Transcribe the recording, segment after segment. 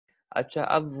अच्छा,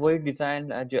 अब वही डिजाइन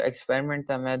जो एक्सपेरिमेंट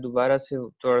था, मैं दोबारा से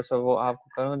थोड़ा सा वो आपको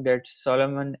करूँ। दैट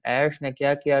सोलोमन एश ने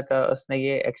क्या किया था, उसने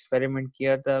ये एक्सपेरिमेंट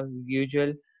किया था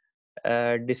यूजुअल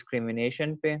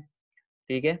डिस्क्रिमिनेशन पे,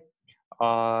 ठीक है।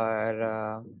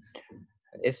 और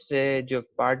इससे जो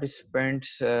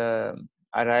पार्टिसिपेंट्स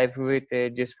अराइव हुए थे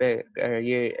जिस पे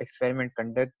ये एक्सपेरिमेंट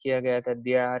कंडक्ट किया गया था,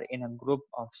 they are in a group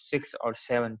of 6 और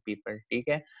 7 पीपल, ठीक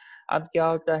है। अब क्या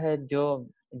होता है, जो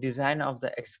डिजाइन ऑफ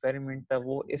द एक्सपेरिमेंट था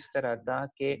वो इस तरह था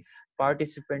कि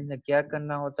पार्टिसिपेंट ने क्या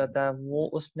करना होता था, वो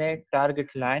उसने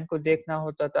टारगेट लाइन को देखना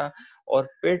होता था, और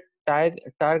फिर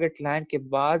टारगेट लाइन के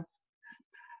बाद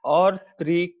और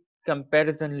 3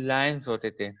 कंपैरिजन लाइंस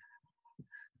होते थे,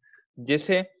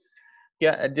 जिसे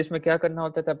क्या जिसमें क्या करना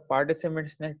होता था,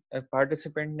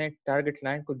 पार्टिसिपेंट ने टारगेट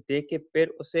लाइन को देख के फिर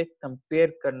उसे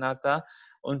कंपेयर करना था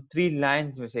उन 3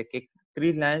 लाइंस में से, कि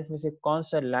 3 लाइंस में से कौन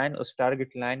सा लाइन उस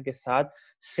टारगेट लाइन के साथ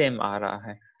सेम आ रहा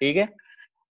है, ठीक है।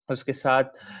 उसके साथ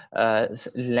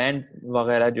लेंथ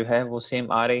वगैरह जो है वो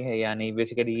सेम आ रही है या नहीं,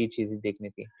 बेसिकली ये चीजें देखनी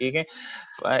थी, ठीक है।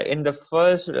 In the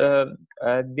first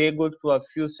they go to a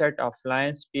few set of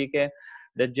lines, ठीक है।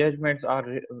 The judgments are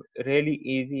really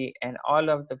easy, and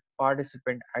all of the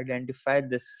participants identified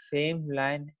the same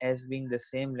line as being the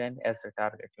same length as the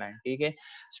target line, ठीक है।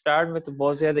 Start में तो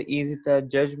बहुत ज्यादा easy था,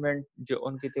 judgement जो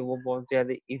उनके थे वो बहुत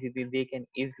ज्यादा इजी थी। They can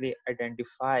easily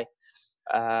identify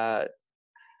uh,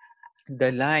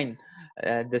 the line,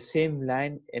 the same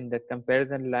line in the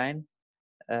comparison line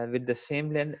with the same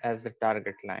length as the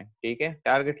target line, ठीक है।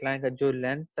 टारगेट लाइन का जो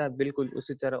लेंथ था बिल्कुल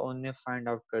उसी तरह उन्होंने फाइंड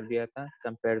आउट कर दिया था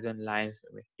कंपैरिजन लाइंस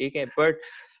में, ठीक है। बट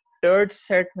थर्ड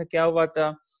सेट में क्या हुआ था,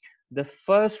 the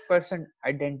first person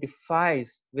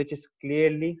identifies which is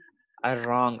clearly a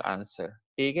wrong answer,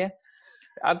 ठीक है।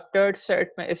 अब थर्ड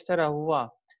सेट में इस तरह हुआ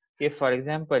कि फॉर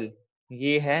एग्जांपल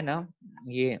ये है ना,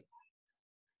 ये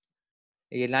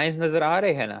ये लाइंस नजर आ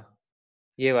रहे हैं ना,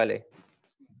 ये वाले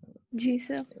जी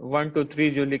सर। 1 2 3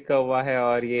 जो लिखा हुआ है,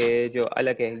 और ये जो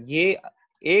अलग है, ये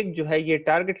एक जो है ये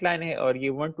टारगेट लाइन है, और ये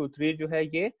 1 2 3 जो है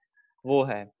ये वो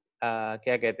है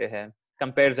क्या कहते हैं,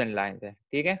 कंपैरिजन लाइन है,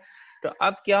 ठीक है। तो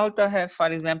अब क्या होता है,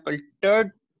 फॉर एग्जांपल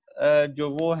थर्ड जो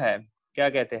वो है क्या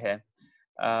कहते हैं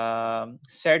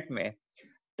सेट में,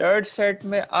 थर्ड सेट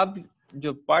में अब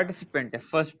जो पार्टिसिपेंट है,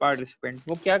 फर्स्ट पार्टिसिपेंट,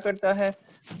 वो क्या करता है,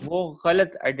 वो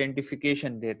गलत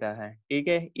आइडेंटिफिकेशन देता है, ठीक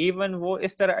है। इवन वो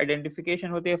इस तरह आइडेंटिफिकेशन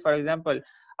होती है, फॉर एग्जांपल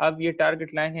अब ये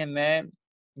टारगेट लाइन है, मैं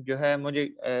जो है मुझे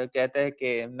कहता है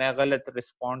कि मैं गलत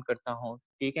रिस्पॉन्ड करता हूँ,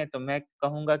 ठीक है। तो मैं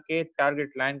कहूंगा कि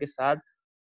टारगेट लाइन के साथ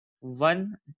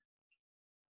वन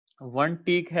वन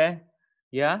टीक है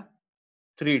या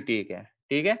 3 टीक है,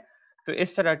 ठीक है। तो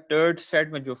इस तरह थर्ड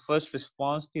सेट में जो फर्स्ट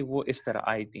रिस्पॉन्स थी वो इस तरह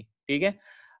आई थी, ठीक है।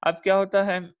 अब क्या होता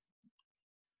है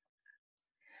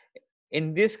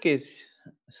इन दिस केस,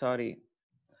 सॉरी,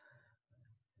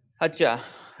 अच्छा,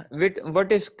 with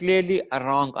what is clearly a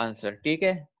wrong answer, ठीक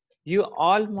है। You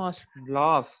almost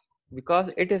laugh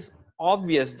because it is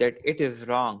obvious that it is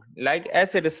wrong. Like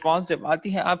ऐसे रिस्पॉन्स जब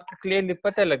आती है आपको क्लियरली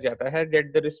पता लग जाता है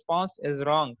that the response is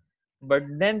wrong, but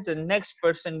then the next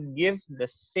person gives the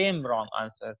same wrong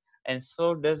answer, and so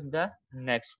does the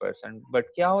next person.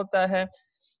 But क्या होता है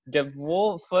जब वो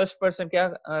फर्स्ट पर्सन क्या,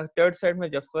 थर्ड सेट में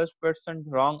जब फर्स्ट पर्सन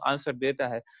रॉन्ग आंसर देता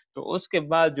है, तो उसके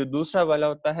बाद जो दूसरा वाला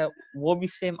होता है वो भी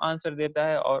सेम आंसर देता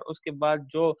है, और उसके बाद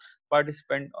जो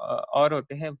पार्टिसिपेंट और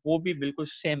होते हैं वो भी बिल्कुल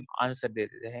सेम आंसर दे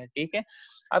देते हैं, ठीक है।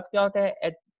 अब क्या होता है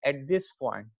eight at this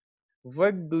point,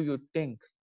 what do you think,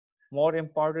 more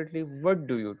importantly what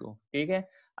do you do, ठीक है।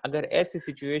 अगर ऐसी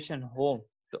सिचुएशन हो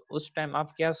तो उस टाइम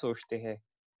आप क्या सोचते हैं,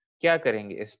 क्या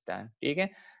करेंगे इस टाइम, ठीक है।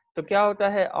 तो क्या होता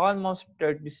है ऑलमोस्ट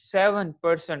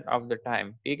 37% ऑफ द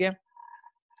टाइम, ठीक है,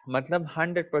 मतलब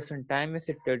 100% टाइम में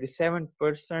से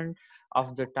 37%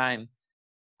 ऑफ द टाइम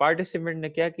पार्टिसिपेंट ने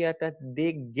क्या किया था,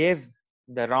 they give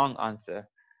the wrong answer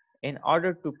in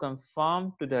order to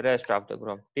confirm to the rest of the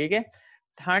group, ठीक है।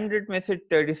 100 में से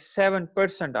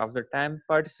 37% ऑफ द टाइम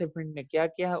पार्टिसिपेंट ने क्या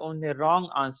किया, उन्हें रॉन्ग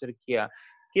आंसर किया,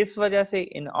 किस वजह से,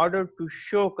 in order to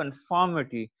show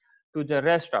conformity to the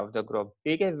rest of the group,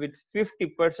 ठीक है, with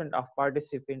 50% of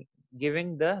participant giving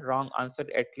the wrong answer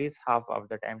at least half of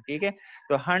the time, ठीक है।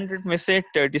 तो 100 में से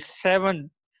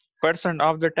 37%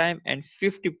 of the time and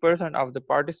 50% of the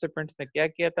participants ने क्या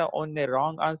किया था, उन्हें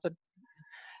wrong answer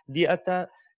दिया था,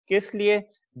 किस लिए,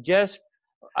 जस्ट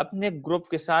अपने ग्रुप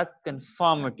के साथ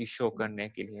कंफर्मिटी शो करने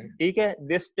के लिए, ठीक है।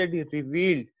 This study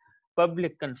revealed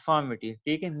public conformity,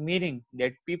 ठीक है, meaning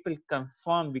that people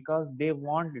conform because they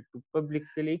wanted to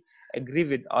publicly agree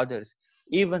with others,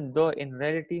 even though in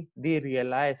reality they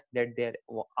realized that their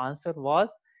answer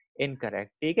was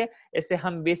incorrect, ठीक है। इसे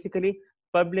हम basically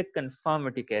public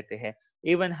conformity कहते हैं।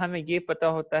 Even हमें ये पता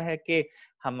होता है कि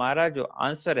हमारा जो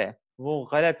आंसर है वो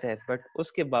गलत है, बट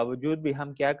उसके बावजूद भी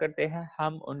हम क्या करते हैं,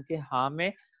 हम उनके हाँ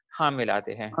में हाँ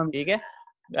मिलाते हैं। हाँ। ठीक है,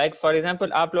 लाइक फॉर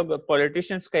एग्जांपल आप लोग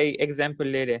पॉलिटिशियंस का ही एग्जांपल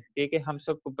ले रहे हैं, ठीक है, हम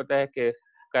सबको पता है कि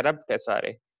करप्ट है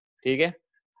सारे, ठीक है,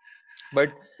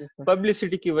 बट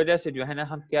पब्लिसिटी की वजह से जो है ना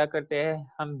हम क्या करते हैं,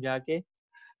 हम जाके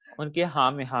उनके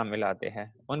हाँ में हाँ मिलाते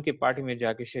हैं, उनकी पार्टी में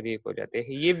जाके शरीक हो जाते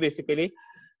हैं। ये बेसिकली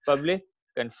पब्लिक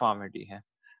कंफर्मिटी है।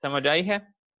 समझ आई है?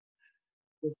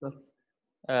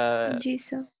 सर। जी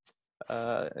सर।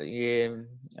 ये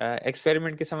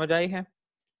एक्सपेरिमेंट की समझ आई है?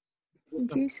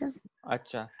 जी सर।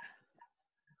 अच्छा,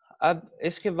 अब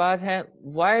इसके बाद है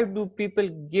why do people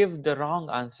give the wrong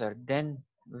answer then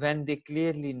when they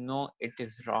clearly know it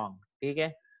is wrong? ठीक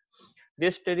है,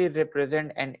 this study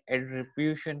represent an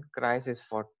attribution crisis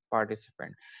for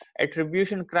participant.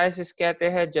 attribution crisis कहते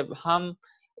हैं जब हम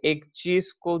एक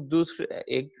चीज को दूसरे,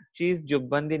 एक चीज जो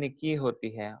बंदे ने की होती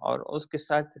है और उसके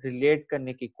साथ रिलेट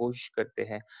करने की कोशिश करते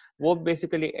हैं, वो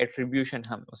बेसिकली एट्रीब्यूशन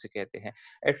हम उसे कहते हैं।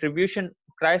 एट्रीब्यूशन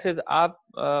क्राइसिस आप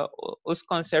उस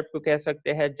कॉन्सेप्ट को कह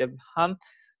सकते हैं जब हम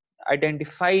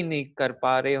आइडेंटिफाई नहीं कर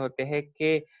पा रहे होते हैं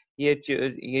कि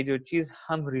ये जो चीज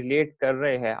हम रिलेट कर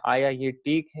रहे हैं, आया ये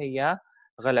ठीक है या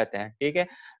गलत है। ठीक है,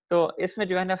 तो इसमें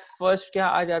जो है ना फर्स्ट क्या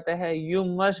आ जाता है, you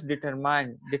must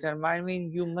determine, determine mean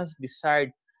you must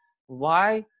decide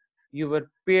why your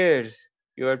peers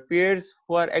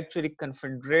who are actually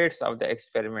confederates of the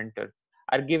experimenter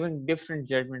are giving different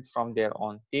judgment from their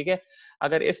own। ठीक है,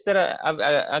 अगर इस तरह अब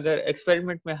अगर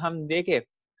एक्सपेरिमेंट में हम देखें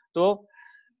तो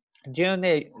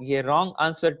जिन्होंने ये रॉन्ग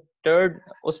आंसर थर्ड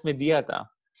उसमें दिया था,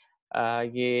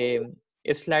 ये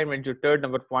इस स्लाइड में जो थर्ड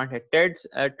नंबर पॉइंट है,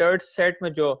 थर्ड सेट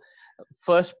में जो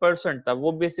फर्स्ट पर्सन था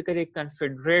वो बेसिकली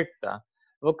कन्फेडरेट था।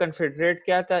 वो कन्फेडरेट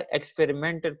क्या था,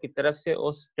 एक्सपेरिमेंटर की तरफ से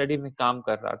उस स्टडी में काम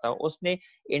कर रहा था, उसने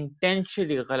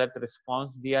इंटेंशनली गलत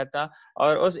रिस्पांस दिया था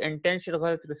और उस इंटेंशनल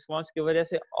गलत रिस्पांस की वजह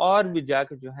से और भी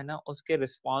जाके जो है ना उसके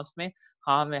रिस्पांस में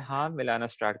हाँ मिलाना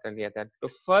स्टार्ट कर लिया था। तो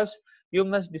first you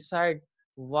must decide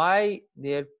why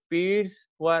their peers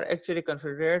who are actually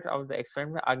confederate of the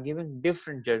experiment are giving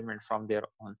different judgment from their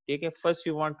own। ठीक है, first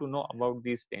you want to know about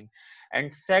these things,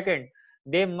 and second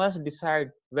they must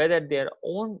decide whether their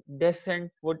own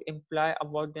dissent would imply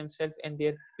about themselves and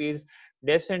their peers।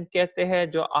 dissent कहते हैं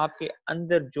जो आपके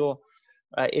अंदर जो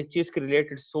एक चीज के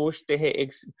रिलेटेड सोचते हैं,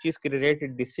 एक चीज के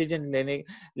रिलेटेड डिसीजन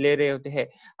ले रहे होते हैं,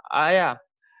 आया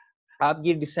आप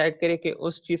ये डिसाइड करें कि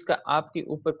उस चीज का आपके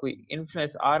ऊपर कोई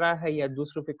इन्फ्लुएंस आ रहा है या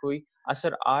दूसरों पे कोई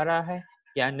असर आ रहा है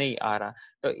या नहीं आ रहा।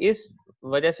 तो इस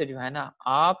वजह से जो है ना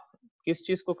आप किस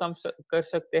चीज को कम कर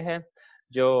सकते हैं,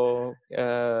 जो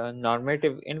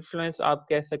नॉर्मेटिव इन्फ्लुएंस आप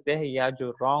कह सकते हैं या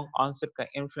जो रॉन्ग आंसर का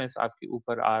इन्फ्लुएंस आपके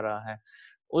ऊपर आ रहा है,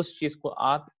 उस चीज को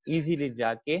आप इजीली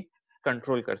जाके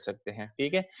कंट्रोल कर सकते हैं।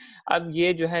 ठीक है, अब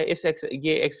ये जो है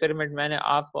ये एक्सपेरिमेंट मैंने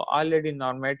आपको ऑलरेडी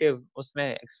नॉर्मेटिव उसमें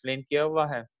एक्सप्लेन किया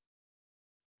हुआ है।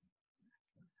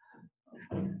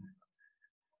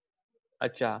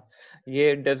 अच्छा,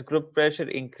 ये does group pressure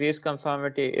increase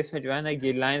conformity, इसमें जो है ना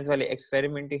ये लाइंस वाले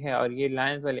एक्सपेरिमेंट ही है और ये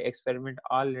लाइंस वाले एक्सपेरिमेंट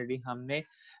ऑलरेडी हमने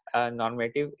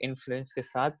नॉर्मेटिव इन्फ्लुएंस के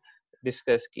साथ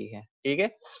डिस्कस की है। ठीक है,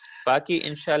 बाकी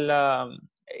इंशाल्लाह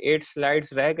 8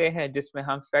 स्लाइड्स रह गए हैं जिसमें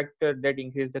हम factor that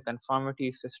increase the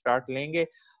conformity से स्टार्ट लेंगे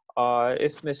और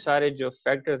इसमें सारे जो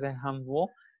फैक्टर्स हैं हम वो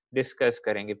डिस्कस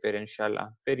करेंगे फिर इंशाल्लाह।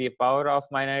 फिर ये पावर ऑफ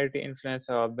माइनॉरिटी इन्फ्लुएंस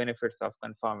और बेनिफिट्स ऑफ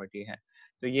कंफर्मिटी है,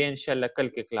 तो ये इंशाल्लाह कल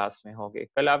के क्लास में होंगे।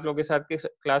 कल आप लोगों के साथ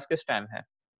क्लास किस टाइम है?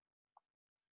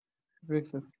 वेट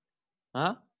सर,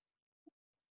 हाँ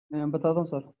मैं बताता हूँ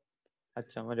सर।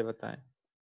 अच्छा, मुझे बताएं।